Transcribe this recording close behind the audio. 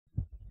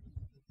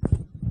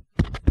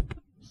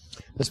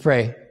Let's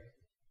pray.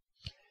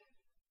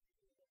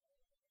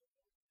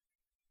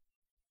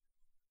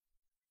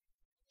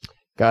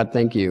 God,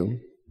 thank you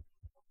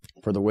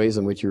for the ways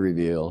in which you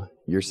reveal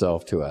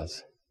yourself to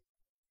us.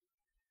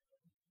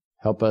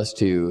 Help us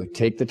to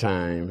take the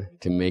time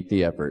to make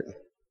the effort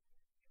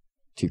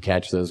to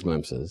catch those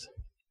glimpses.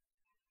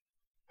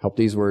 Help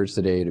these words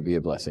today to be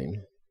a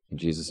blessing. In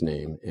Jesus'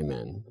 name,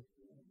 amen.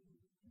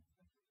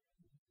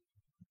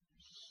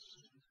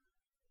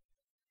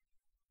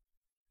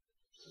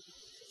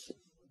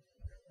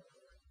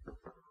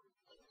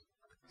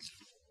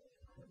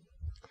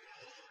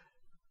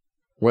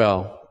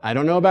 Well, I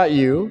don't know about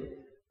you,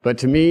 but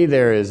to me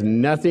there is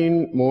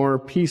nothing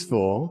more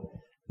peaceful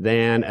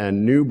than a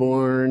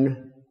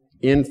newborn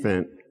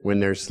infant when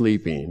they're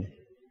sleeping.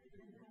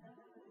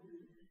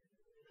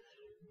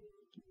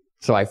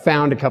 So I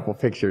found a couple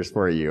pictures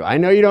for you. I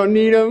know you don't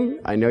need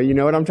them. I know you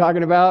know what I'm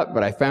talking about,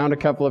 but I found a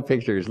couple of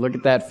pictures. Look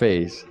at that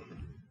face.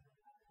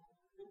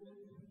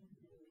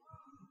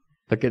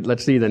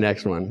 Let's see the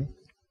next one.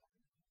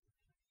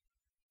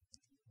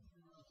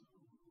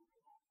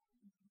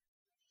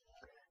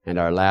 And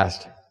our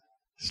last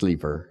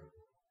sleeper.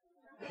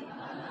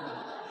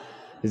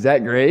 Is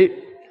that great?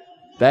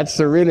 That's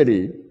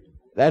serenity.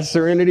 That's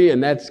serenity,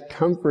 and that's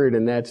comfort,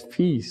 and that's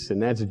peace, and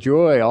that's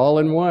joy all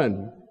in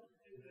one.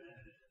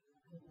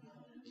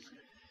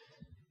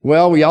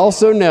 Well, we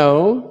also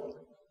know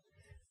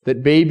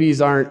that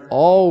babies aren't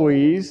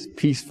always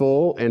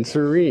peaceful and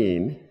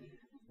serene.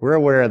 We're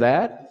aware of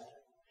that.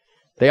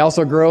 They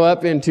also grow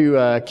up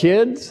into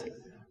kids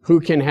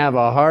who can have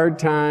a hard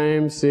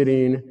time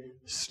sitting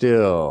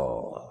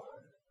still.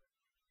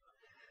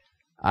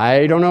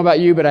 I don't know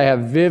about you, but I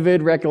have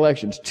vivid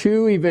recollections.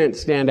 2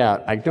 events stand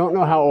out. I don't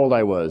know how old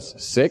I was.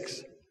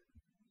 6?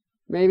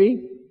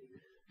 Maybe?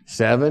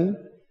 7?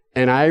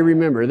 And I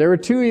remember there were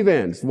 2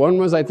 events. One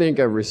was, I think,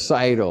 a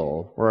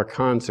recital or a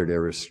concert. There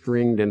were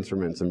stringed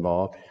instruments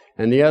involved.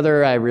 And the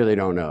other, I really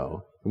don't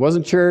know. It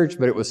wasn't church,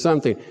 but it was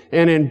something.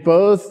 And in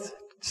both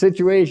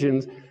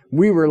situations,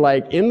 we were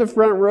like in the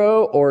front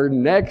row or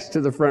next to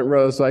the front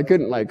row, so I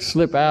couldn't like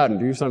slip out and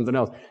do something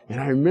else. And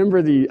I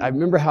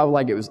remember how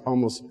like it was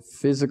almost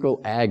physical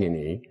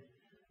agony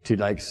to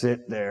like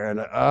sit there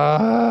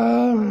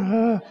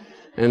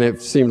and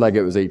it seemed like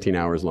it was 18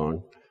 hours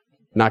long,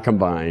 not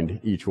combined,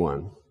 each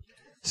one.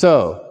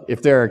 So,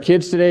 if there are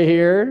kids today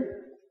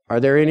here, are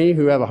there any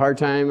who have a hard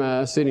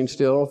time sitting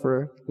still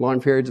for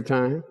long periods of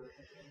time?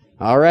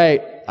 All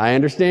right, I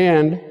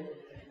understand.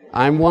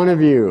 I'm one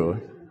of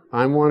you.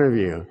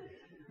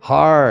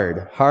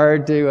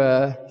 Hard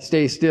to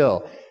stay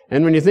still.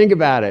 And when you think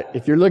about it,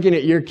 if you're looking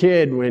at your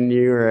kid when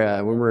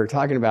we're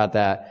talking about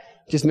that,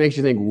 it just makes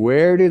you think,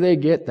 where do they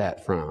get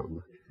that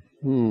from?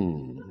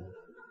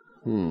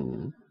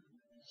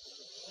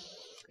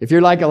 If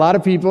you're like a lot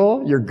of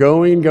people, you're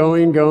going all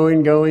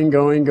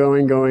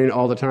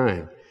the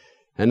time.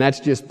 And that's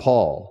just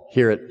Paul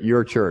here at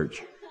your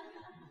church.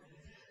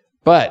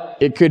 But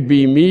it could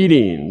be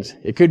meetings.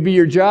 It could be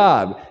your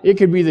job. It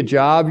could be the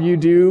job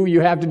you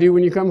have to do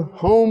when you come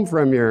home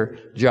from your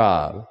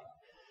job.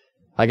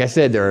 Like I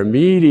said, there are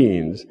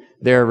meetings,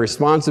 there are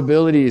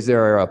responsibilities,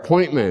 there are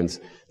appointments,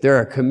 there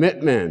are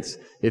commitments.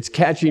 It's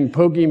catching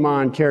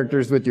Pokemon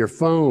characters with your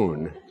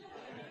phone.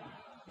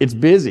 It's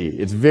busy.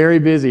 It's very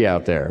busy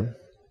out there.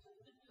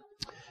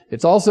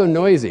 It's also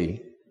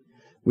noisy.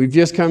 We've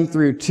just come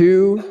through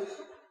 2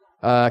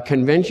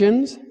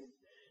 conventions,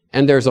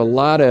 and there's a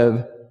lot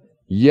of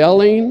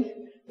yelling,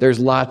 there's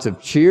lots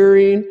of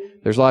cheering,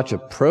 there's lots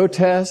of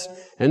protest,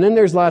 and then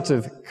there's lots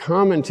of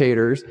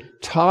commentators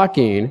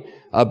talking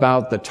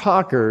about the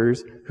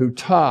talkers who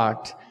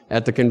talked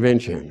at the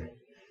convention.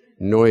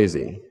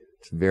 Noisy.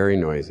 It's very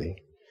noisy.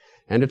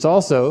 And it's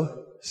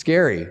also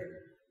scary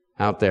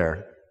out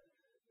there.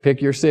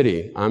 Pick your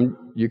city.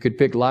 You could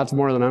pick lots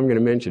more than I'm going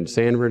to mention.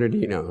 San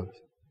Bernardino,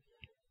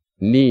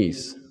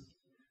 Nice,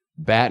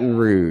 Baton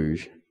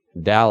Rouge,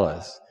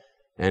 Dallas,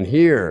 and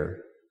here,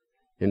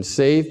 in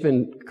safe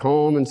and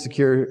calm and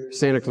secure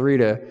Santa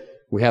Clarita,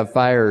 we have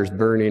fires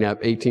burning up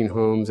 18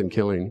 homes and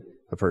killing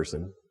a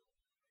person.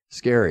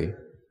 Scary.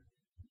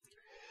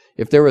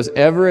 If there was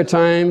ever a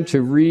time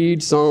to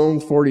read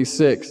Psalm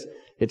 46,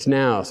 it's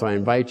now. So I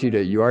invite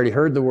you already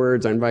heard the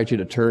words, I invite you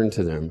to turn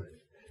to them.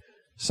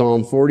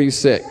 Psalm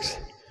 46.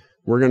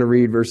 We're going to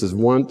read verses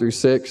 1 through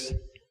 6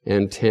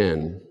 and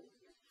 10.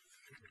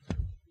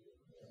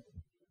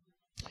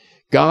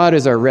 God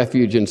is our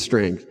refuge and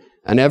strength,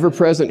 an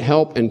ever-present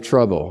help in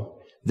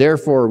trouble.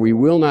 Therefore we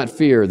will not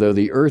fear, though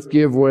the earth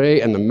give way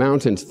and the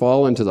mountains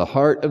fall into the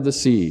heart of the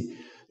sea,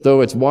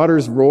 though its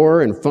waters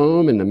roar and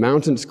foam and the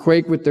mountains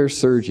quake with their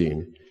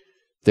surging.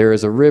 There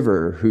is a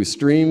river whose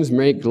streams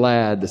make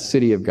glad the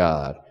city of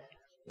God,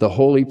 the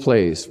holy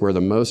place where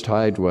the Most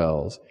High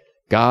dwells.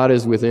 God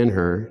is within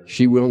her.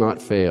 She will not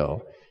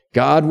fail.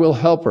 God will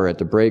help her at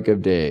the break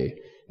of day.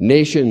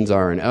 Nations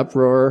are in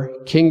uproar.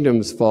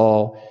 Kingdoms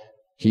fall.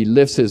 He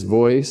lifts his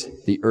voice,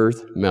 the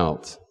earth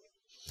melts.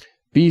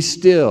 Be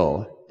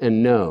still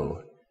and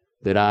know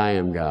that I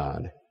am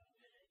God.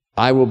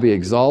 I will be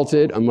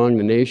exalted among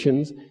the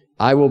nations.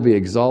 I will be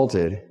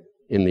exalted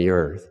in the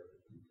earth.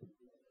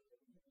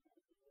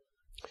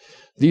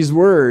 These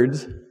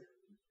words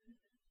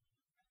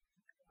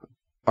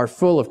are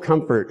full of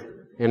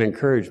comfort and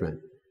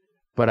encouragement,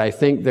 but I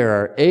think there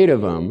are 8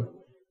 of them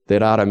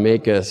that ought to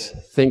make us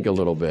think a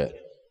little bit.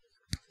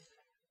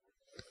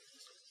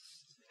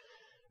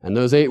 And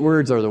those 8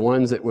 words are the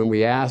ones that when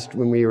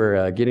we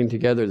were getting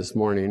together this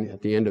morning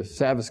at the end of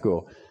Sabbath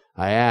school,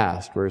 I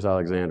asked, where's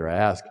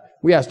Alexandra?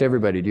 We asked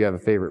everybody, do you have a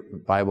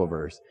favorite Bible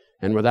verse?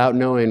 And without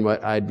knowing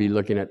what I'd be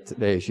looking at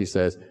today, she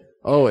says,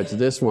 oh, it's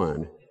this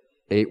one.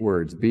 8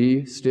 words.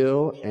 Be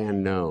still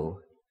and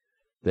know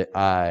that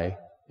I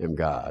am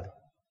God.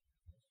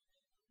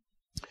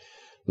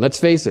 Let's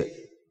face it.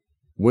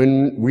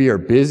 When we are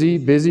busy,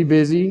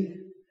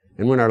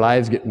 and when our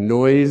lives get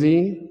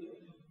noisy,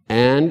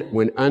 and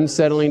when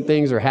unsettling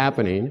things are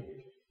happening,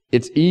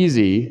 it's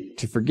easy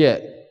to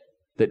forget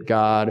that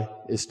God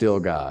is still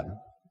God.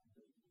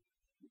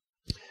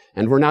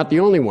 And we're not the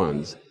only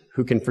ones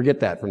who can forget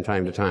that from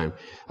time to time.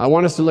 I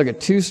want us to look at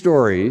 2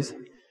 stories,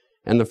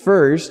 and the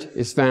first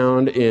is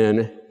found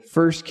in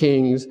 1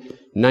 Kings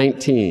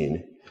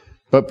 19.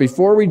 But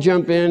before we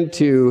jump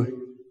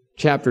into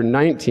chapter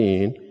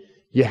 19,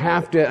 you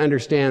have to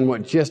understand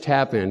what just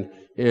happened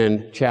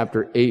in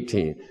chapter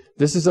 18.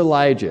 This is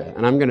Elijah,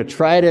 and I'm going to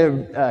try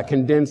to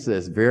condense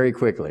this very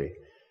quickly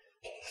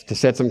to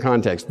set some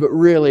context, but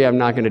really I'm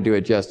not going to do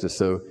it justice,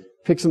 so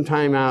pick some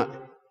time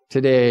out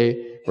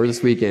today or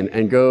this weekend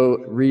and go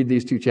read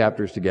these 2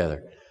 chapters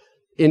together.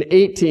 In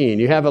 18,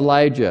 you have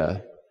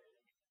Elijah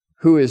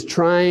who is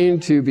trying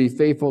to be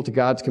faithful to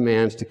God's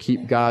commands to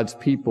keep God's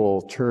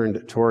people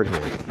turned toward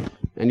him.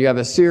 And you have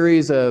a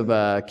series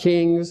of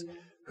kings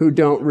who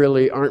aren't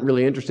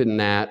really interested in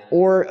that,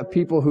 or a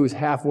people who's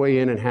halfway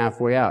in and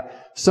halfway out.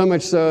 So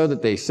much so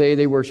that they say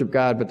they worship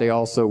God, but they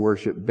also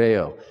worship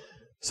Baal.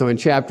 So in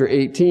chapter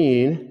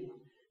 18,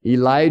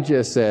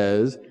 Elijah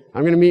says,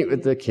 I'm going to meet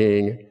with the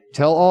king,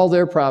 tell all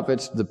their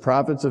prophets, the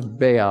prophets of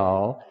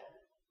Baal,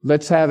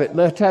 let's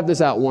have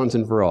this out once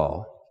and for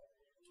all.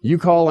 You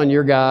call on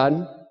your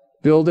God,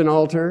 build an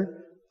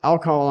altar, I'll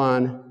call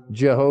on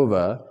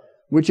Jehovah,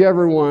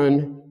 whichever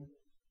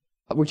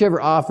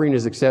offering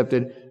is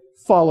accepted,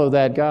 follow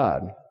that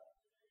God.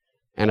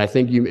 And I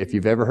think if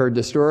you've ever heard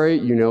the story,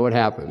 you know what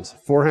happens.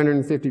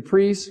 450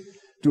 priests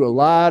do a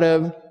lot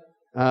of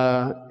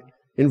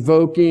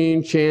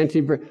invoking,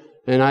 chanting,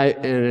 and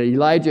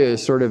Elijah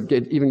sort of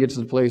even gets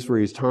to the place where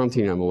he's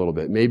taunting them a little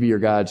bit. Maybe your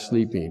God's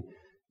sleeping.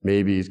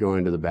 Maybe he's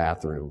going to the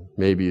bathroom.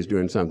 Maybe he's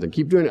doing something.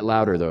 Keep doing it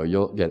louder, though.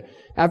 You'll get it.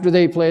 After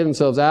they play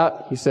themselves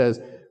out, he says,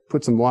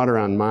 put some water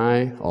on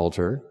my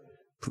altar.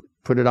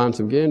 Put it on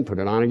put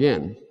it on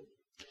again.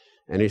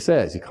 And he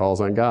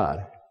calls on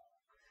God.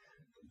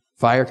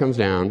 Fire comes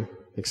down,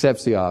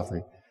 accepts the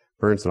offering,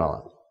 burns it all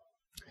up.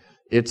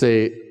 It's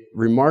a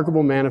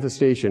remarkable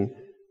manifestation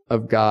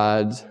of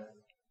God's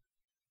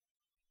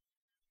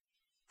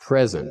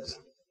presence.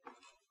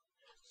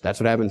 That's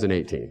what happens in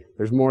 18.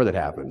 There's more that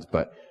happens,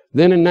 but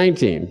then in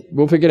 19,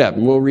 we'll pick it up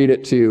and we'll read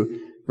it to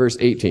verse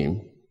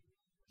 18.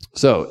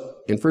 So,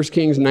 in 1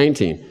 Kings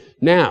 19.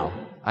 Now,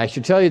 I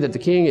should tell you that the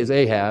king is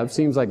Ahab,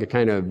 seems like a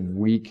kind of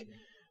weak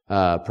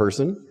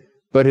person,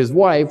 but his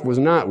wife was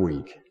not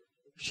weak.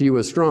 She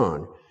was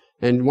strong.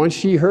 And once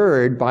she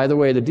heard, by the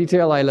way, the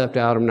detail I left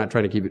out, I'm not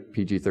trying to keep it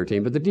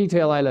PG-13, but the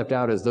detail I left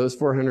out is those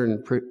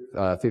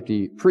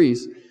 450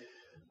 priests,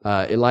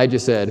 Elijah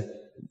said,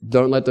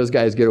 don't let those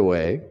guys get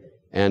away,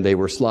 and they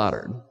were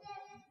slaughtered.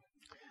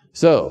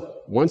 So,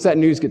 once that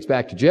news gets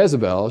back to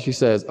Jezebel, she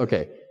says,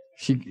 okay,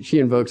 she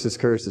invokes this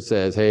curse that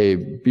says, hey,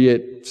 be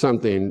it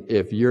something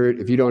if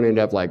you don't end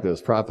up like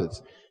those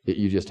prophets that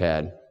you just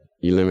had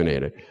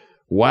eliminated.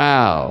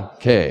 Wow.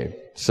 Okay.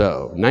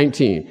 So,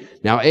 19.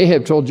 Now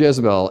Ahab told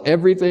Jezebel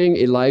everything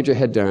Elijah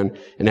had done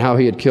and how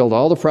he had killed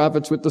all the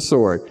prophets with the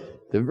sword.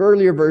 The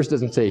earlier verse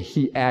doesn't say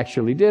he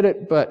actually did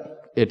it,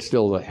 but it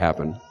still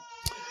happened.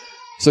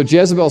 So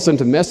Jezebel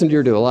sent a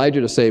messenger to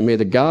Elijah to say, may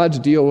the gods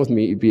deal with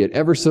me, be it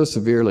ever so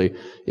severely,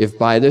 if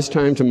by this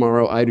time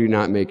tomorrow I do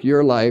not make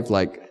your life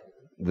like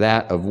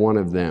that of one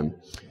of them.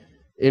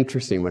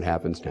 Interesting what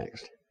happens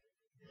next.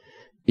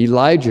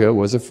 Elijah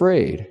was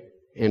afraid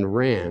and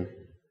ran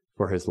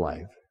for his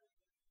life.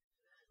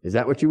 Is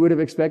that what you would have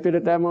expected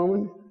at that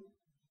moment?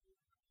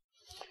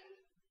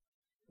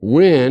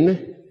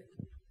 When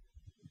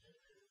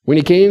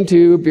he came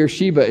to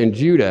Beersheba in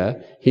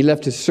Judah, he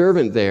left his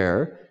servant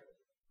there,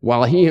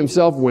 while he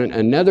himself went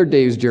another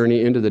day's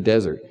journey into the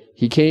desert.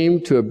 He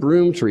came to a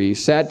broom tree,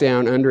 sat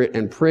down under it,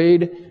 and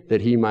prayed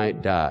that he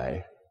might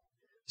die.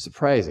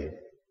 Surprising.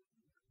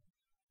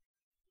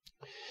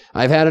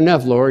 I've had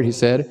enough, Lord, he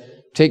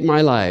said. Take my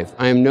life.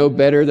 I am no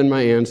better than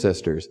my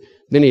ancestors.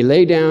 Then he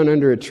lay down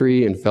under a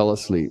tree and fell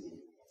asleep.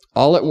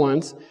 All at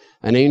once,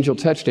 an angel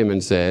touched him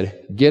and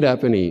said, get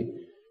up and eat.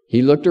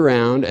 He looked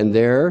around, and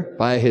there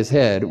by his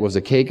head was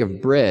a cake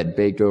of bread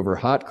baked over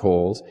hot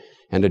coals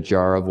and a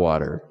jar of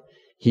water.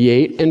 He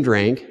ate and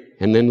drank,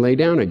 and then lay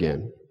down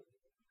again.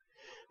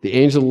 The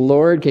angel of the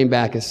Lord came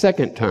back a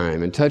second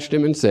time and touched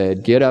him and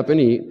said, get up and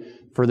eat,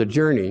 for the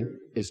journey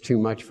is too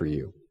much for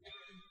you."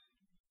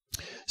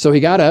 So he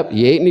got up,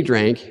 he ate and he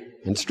drank,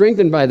 and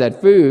strengthened by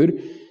that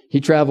food, he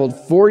traveled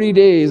 40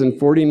 days and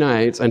 40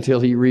 nights until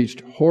he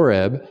reached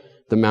Horeb,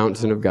 the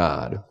mountain of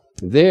God.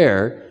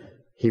 There,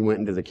 he went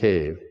into the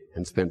cave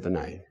and spent the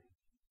night.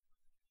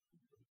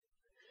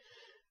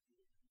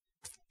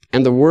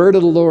 And the word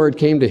of the Lord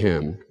came to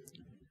him,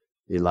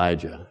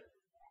 "Elijah,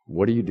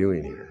 what are you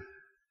doing here?"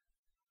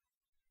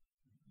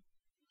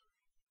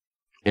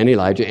 And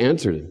Elijah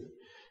answered him,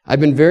 "I've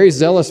been very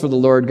zealous for the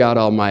Lord God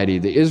Almighty.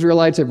 The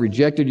Israelites have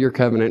rejected your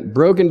covenant,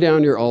 broken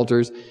down your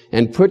altars,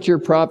 and put your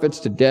prophets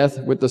to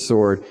death with the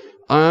sword.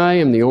 I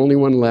am the only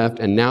one left,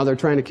 and now they're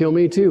trying to kill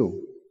me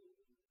too."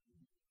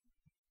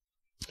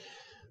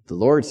 The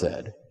Lord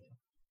said,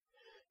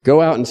 "Go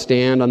out and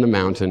stand on the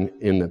mountain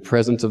in the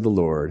presence of the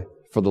Lord,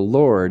 for the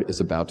Lord is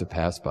about to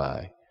pass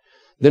by."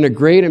 Then a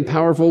great and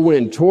powerful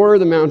wind tore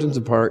the mountains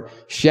apart,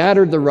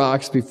 shattered the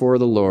rocks before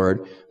the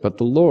Lord, but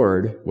the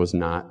Lord was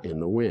not in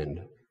the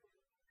wind.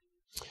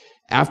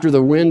 After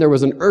the wind there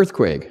was an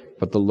earthquake,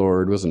 but the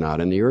Lord was not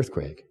in the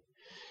earthquake.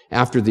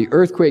 After the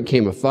earthquake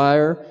came a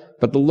fire,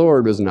 but the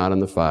Lord was not in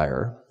the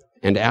fire.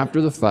 And after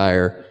the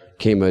fire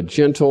came a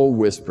gentle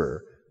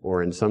whisper,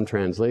 or in some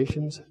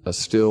translations, a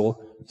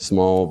still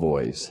small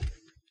voice.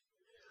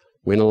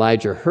 When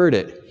Elijah heard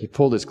it, he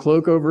pulled his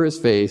cloak over his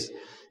face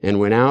and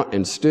went out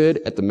and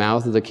stood at the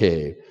mouth of the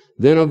cave.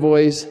 Then a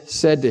voice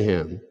said to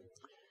him,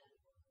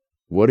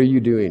 "What are you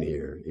doing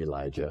here,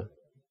 Elijah?"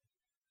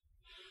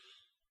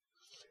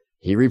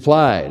 He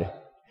replied,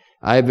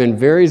 "I have been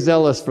very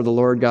zealous for the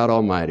Lord God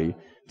Almighty.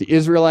 The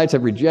Israelites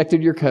have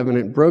rejected your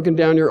covenant, broken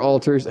down your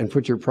altars, and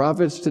put your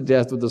prophets to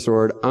death with the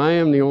sword. I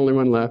am the only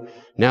one left.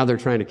 Now they're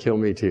trying to kill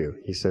me too."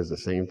 He says the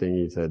same thing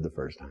he said the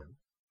first time.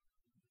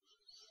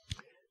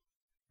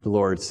 The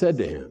Lord said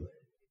to him,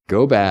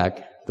 "Go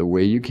back the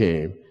way you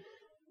came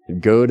and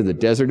go to the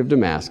desert of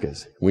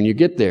Damascus. When you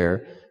get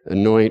there,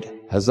 anoint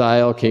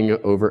Hazael king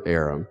over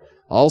Aram.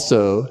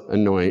 Also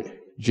anoint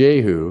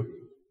Jehu,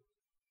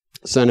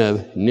 son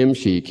of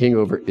Nimshi, king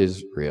over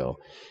Israel.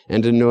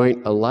 And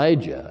anoint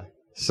Elijah,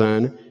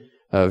 son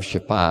of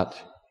Shaphat,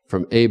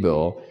 from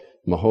Abel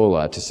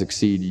Maholah, to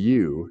succeed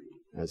you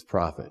as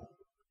prophet.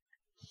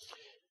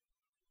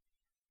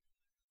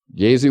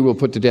 Jehu will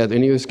put to death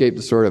any who escape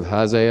the sword of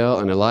Hazael,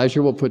 and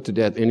Elijah will put to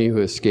death any who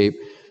escape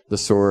the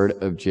sword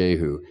of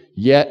Jehu.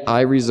 Yet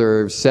I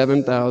reserve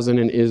 7,000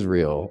 in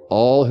Israel,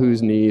 all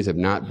whose knees have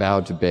not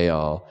bowed to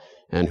Baal,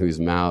 and whose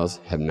mouths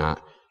have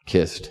not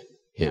kissed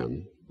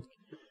him."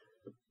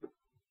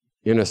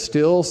 In a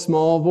still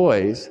small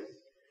voice,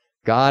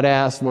 God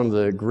asked one of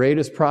the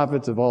greatest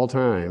prophets of all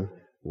time,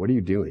 "What are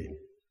you doing?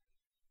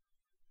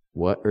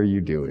 What are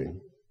you doing?"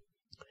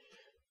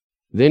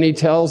 Then he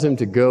tells him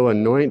to go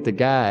anoint the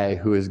guy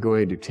who is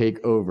going to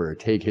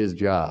take his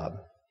job.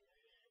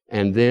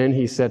 And then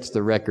he sets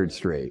the record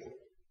straight.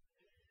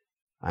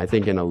 I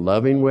think in a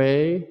loving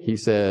way, he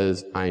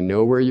says, "I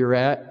know where you're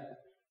at.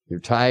 You're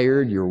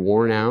tired. You're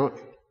worn out.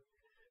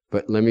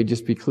 But let me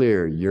just be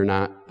clear. You're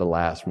not the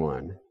last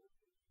one.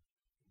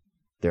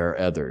 There are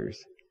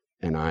others,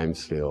 and I'm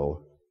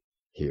still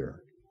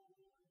here.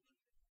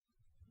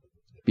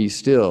 Be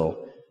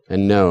still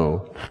and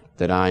know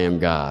that I am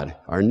God."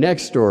 Our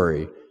next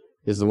story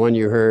is the one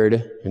you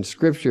heard in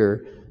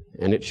Scripture,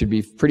 and it should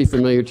be pretty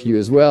familiar to you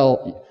as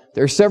well.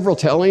 There are several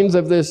tellings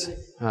of this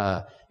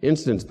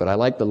instance, but I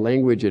like the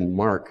language in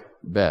Mark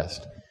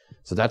best.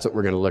 So that's what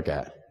we're going to look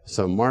at.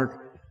 So Mark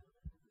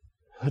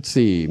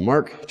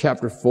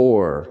chapter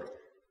 4,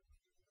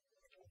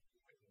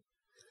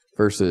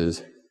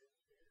 verses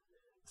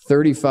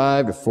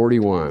 35 to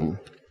 41.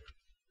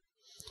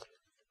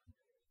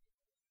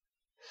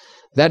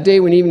 That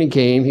day when evening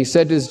came, he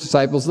said to his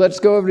disciples, "Let's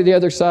go over to the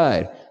other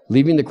side."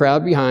 Leaving the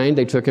crowd behind,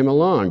 they took him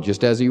along,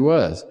 just as he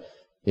was,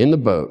 in the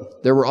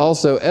boat. There were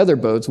also other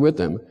boats with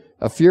him.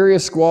 A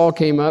furious squall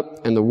came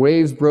up, and the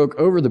waves broke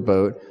over the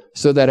boat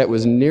so that it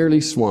was nearly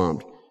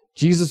swamped.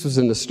 Jesus was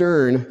in the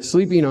stern,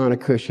 sleeping on a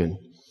cushion.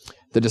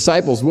 The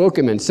disciples woke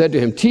him and said to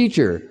him,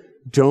 "Teacher,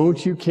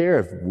 don't you care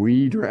if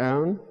we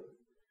drown?"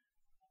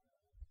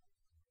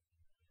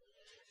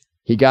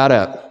 He got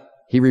up.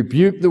 He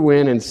rebuked the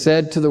wind and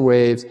said to the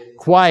waves,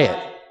 "Quiet,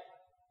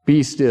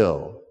 be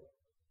still."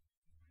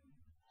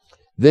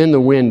 Then the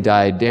wind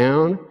died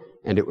down,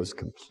 and it was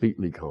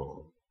completely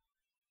calm.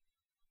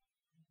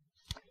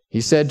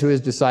 He said to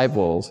his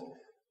disciples,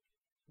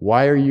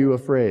 "Why are you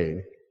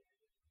afraid?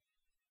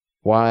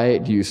 Why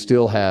do you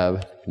still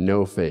have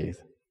no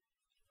faith?"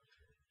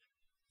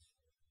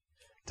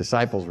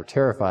 Disciples were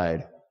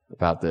terrified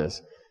about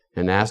this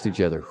and asked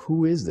each other,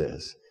 "Who is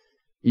this?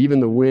 Even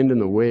the wind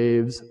and the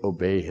waves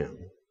obey him."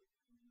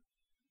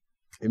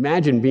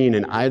 Imagine being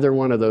in either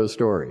one of those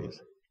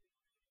stories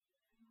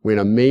when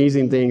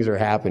amazing things are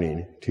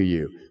happening to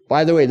you.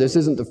 By the way, this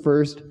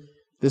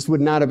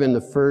would not have been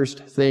the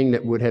first thing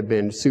that would have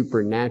been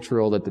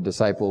supernatural that the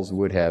disciples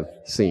would have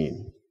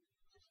seen.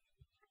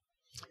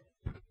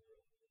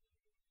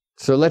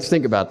 So let's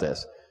think about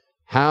this.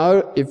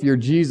 If you're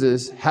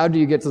Jesus, how do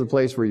you get to the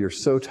place where you're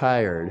so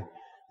tired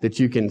that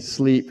you can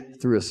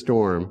sleep through a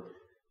storm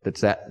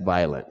that's that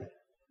violent?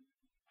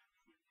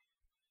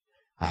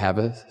 I have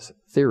a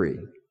theory.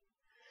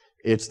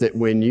 It's that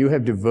when you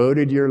have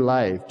devoted your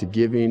life to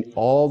giving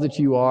all that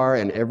you are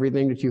and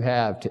everything that you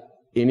have to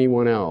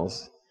anyone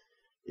else,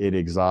 it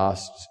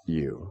exhausts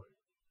you.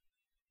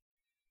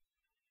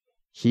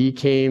 He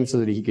came so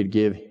that he could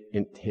give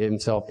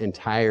himself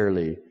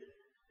entirely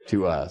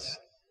to us,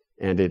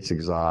 and it's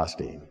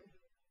exhausting.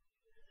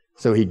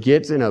 So he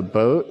gets in a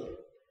boat,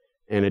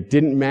 and it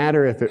didn't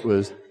matter if it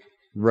was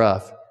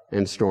rough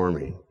and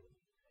stormy.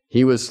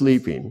 He was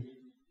sleeping.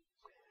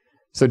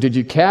 So did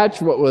you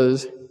catch what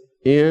was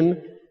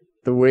in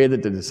the way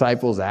that the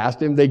disciples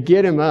asked him? They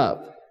get him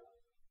up.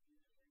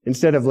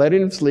 Instead of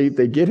letting him sleep,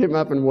 they get him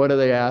up, and what do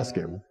they ask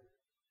him?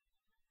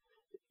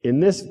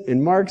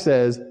 In Mark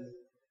says,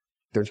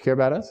 "Don't you care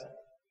about us?"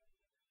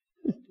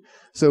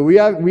 So we're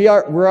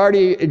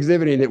already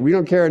exhibiting that we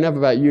don't care enough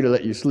about you to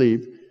let you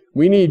sleep.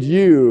 We need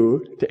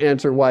you to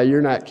answer why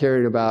you're not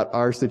caring about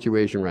our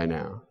situation right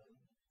now.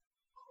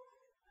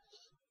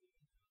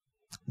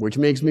 Which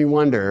makes me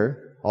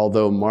wonder,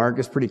 although Mark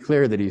is pretty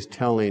clear that he's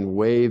telling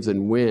waves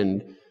and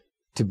wind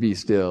to be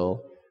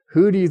still,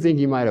 who do you think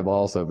he might have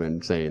also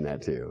been saying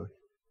that to?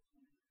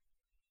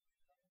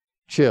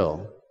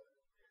 Chill.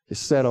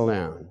 Just settle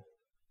down.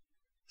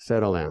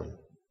 Settle down.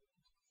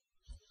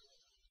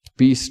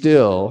 Be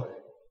still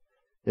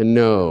and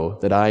know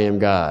that I am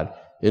God.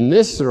 In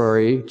this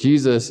story,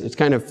 Jesus, it's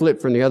kind of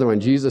flipped from the other one.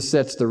 Jesus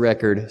sets the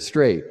record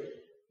straight.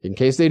 In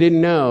case they didn't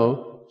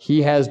know,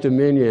 he has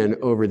dominion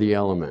over the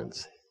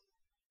elements.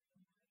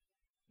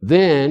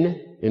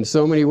 Then, in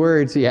so many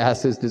words, he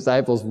asks his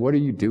disciples, "What are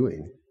you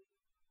doing?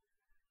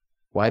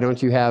 Why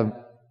don't you have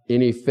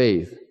any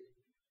faith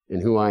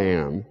in who I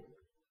am?"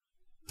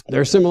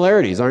 There are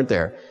similarities, aren't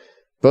there?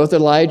 Both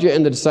Elijah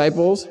and the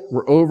disciples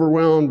were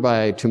overwhelmed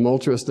by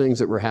tumultuous things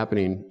that were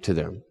happening to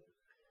them.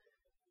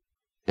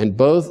 And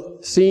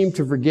both seemed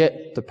to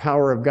forget the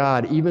power of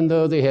God, even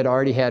though they had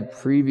already had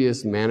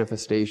previous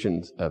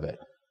manifestations of it.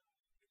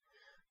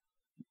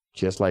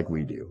 Just like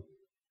we do.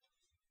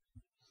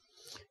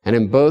 And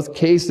in both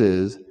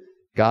cases,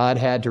 God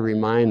had to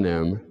remind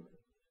them,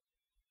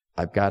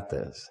 I've got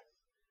this.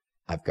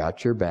 I've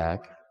got your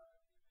back,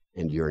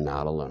 and you're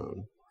not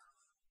alone.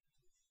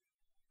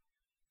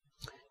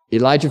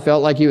 Elijah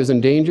felt like he was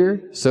in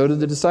danger, so did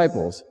the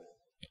disciples.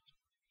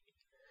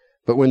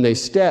 But when they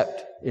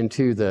stepped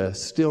into the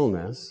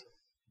stillness,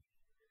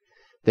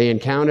 they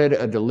encountered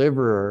a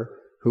deliverer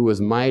who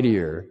was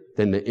mightier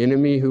than the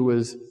enemy who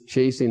was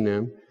chasing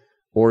them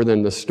or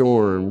than the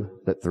storm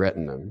that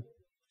threatened them.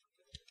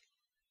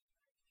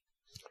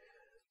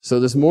 So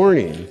this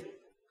morning,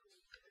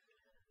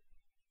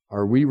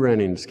 are we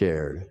running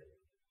scared?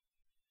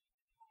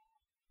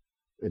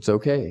 It's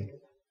okay.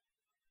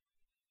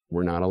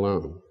 We're not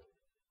alone.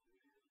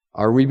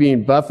 Are we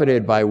being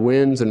buffeted by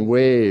winds and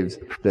waves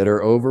that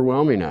are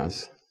overwhelming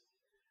us?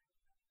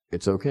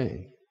 It's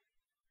okay.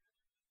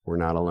 We're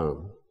not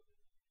alone.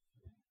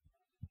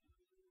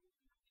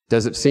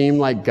 Does it seem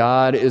like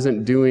God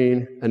isn't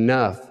doing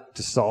enough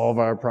to solve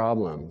our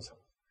problems?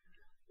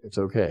 It's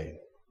okay.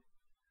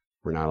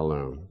 We're not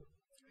alone.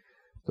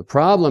 The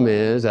problem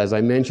is, as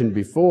I mentioned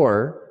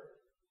before,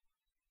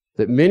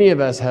 that many of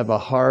us have a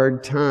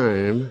hard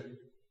time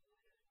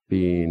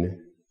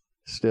being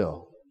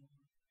still.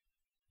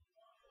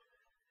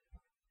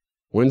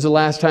 When's the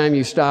last time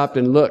you stopped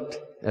and looked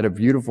at a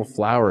beautiful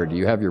flower? Do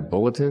you have your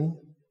bulletin?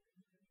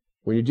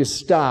 When you just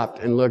stopped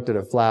and looked at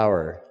a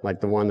flower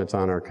like the one that's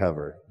on our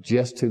cover,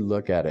 just to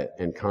look at it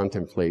and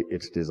contemplate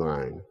its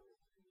design.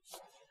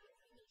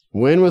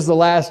 When was the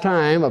last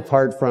time,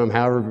 apart from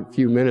however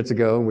few minutes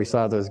ago we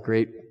saw those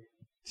great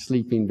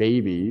sleeping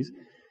babies,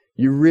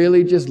 you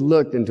really just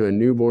looked into a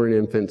newborn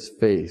infant's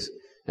face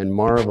and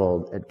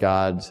marveled at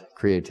God's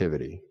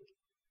creativity?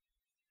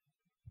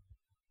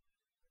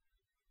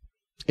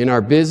 In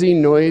our busy,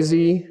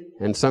 noisy,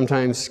 and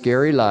sometimes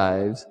scary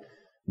lives,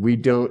 we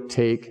don't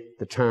take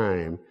the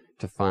time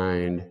to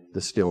find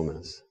the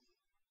stillness.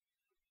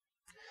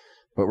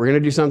 But we're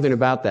going to do something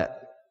about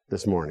that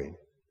this morning.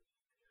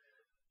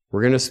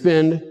 We're going to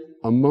spend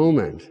a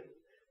moment.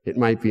 It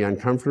might be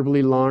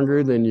uncomfortably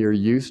longer than you're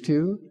used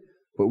to,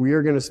 but we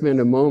are going to spend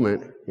a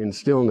moment in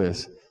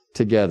stillness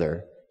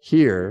together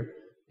here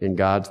in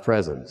God's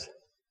presence.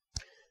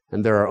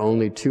 And there are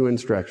only two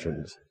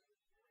instructions.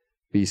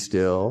 Be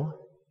still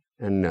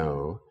and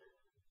know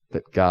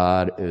that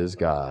God is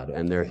God,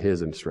 and they're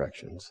His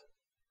instructions.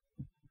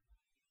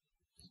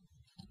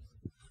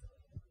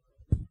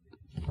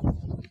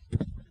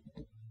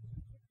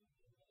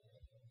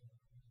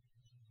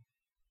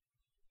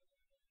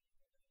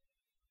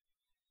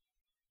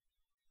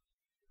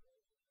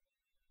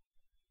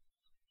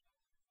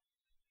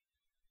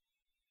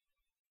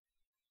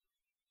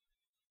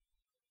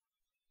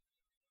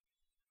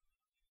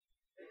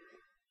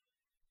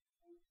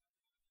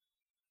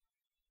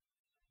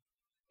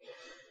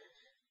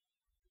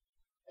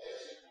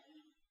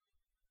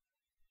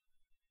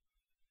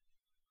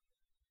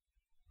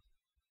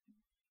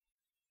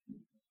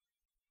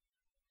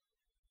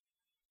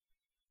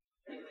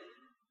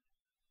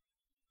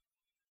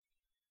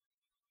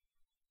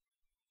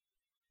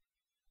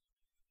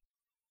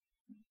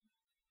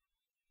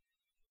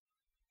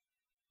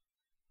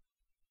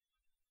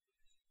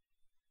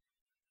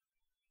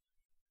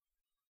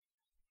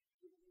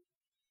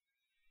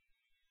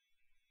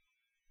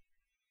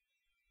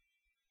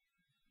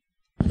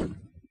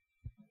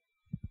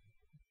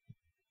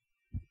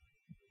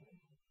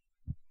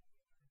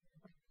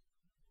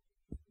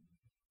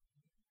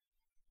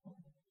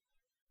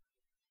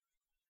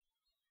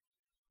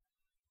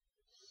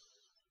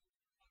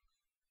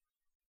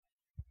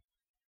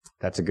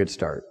 That's a good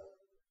start.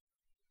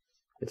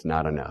 It's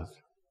not enough.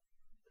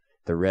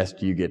 The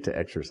rest you get to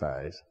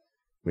exercise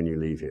when you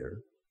leave here.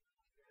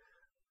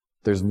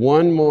 There's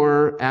one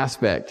more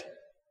aspect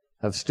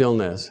of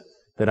stillness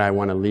that I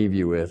want to leave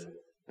you with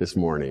this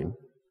morning.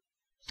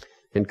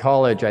 In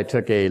college, I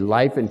took a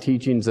Life and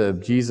Teachings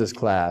of Jesus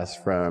class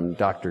from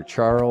Dr.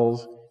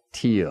 Charles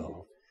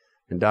Teal.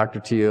 And Dr.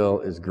 Teal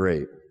is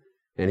great.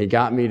 And he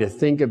got me to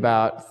think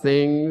about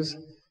things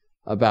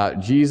about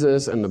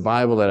Jesus and the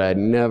Bible that I'd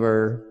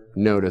never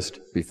noticed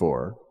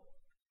before.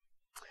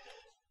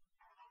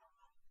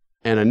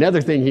 And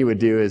another thing he would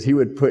do is he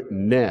would put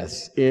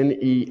ness,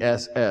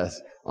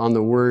 N-E-S-S, on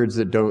the words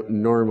that don't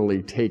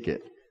normally take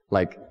it,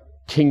 like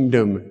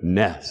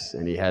kingdom-ness.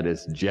 And he had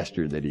this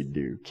gesture that he'd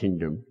do,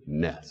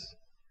 kingdom-ness.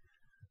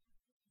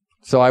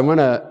 So I want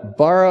to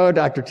borrow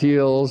Dr.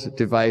 Teal's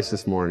device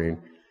this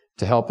morning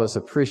to help us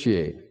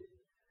appreciate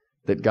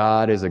that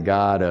God is a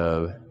God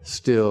of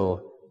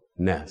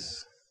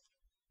stillness.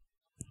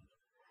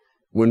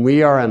 When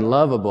we are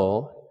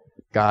unlovable,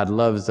 God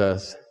loves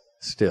us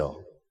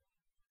still.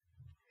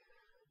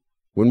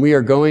 When we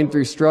are going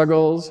through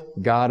struggles,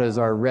 God is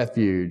our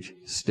refuge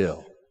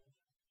still.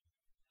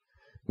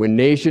 When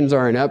nations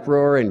are in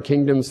uproar and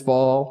kingdoms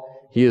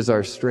fall, He is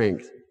our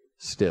strength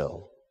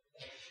still.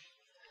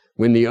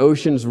 When the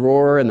oceans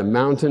roar and the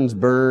mountains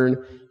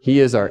burn, He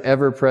is our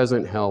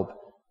ever-present help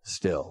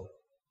still.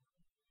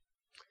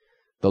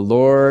 The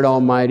Lord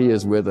Almighty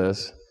is with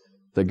us.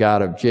 The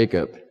God of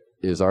Jacob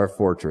is our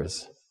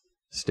fortress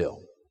still.